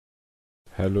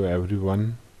Hello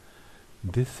everyone.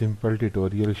 This simple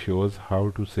tutorial shows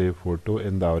how to save photo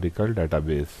in the Oracle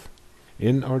database.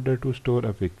 In order to store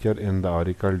a picture in the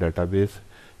Oracle database,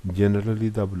 generally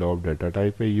the blob data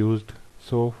type is used.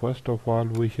 So first of all,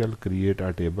 we shall create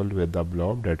a table with the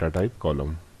blob data type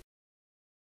column.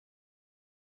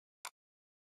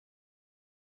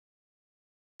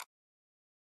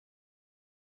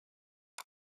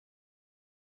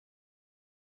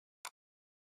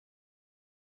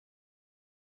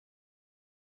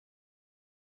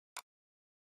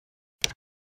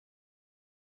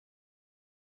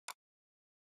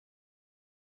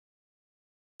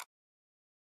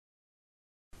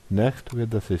 Next,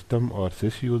 with the system or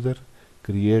sys user,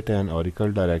 create an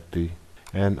Oracle directory.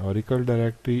 An Oracle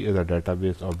directory is a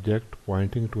database object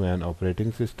pointing to an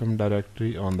operating system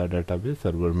directory on the database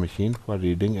server machine for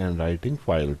reading and writing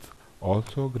files.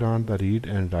 Also grant the read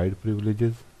and write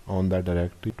privileges on the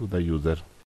directory to the user.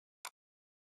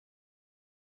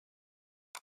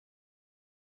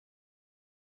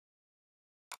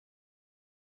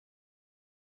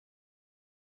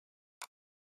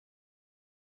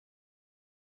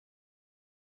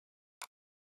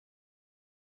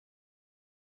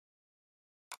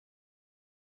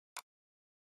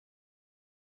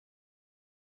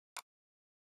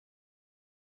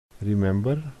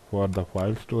 Remember, for the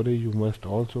file storage you must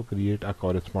also create a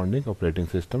corresponding operating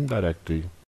system directory.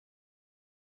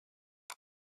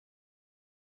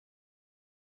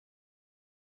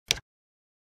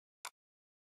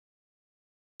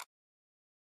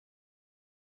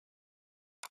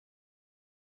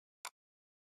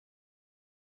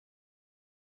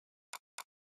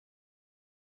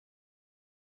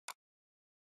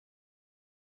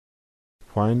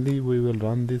 Finally, we will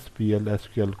run this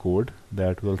PL/SQL code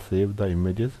that will save the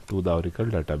images to the Oracle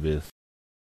database.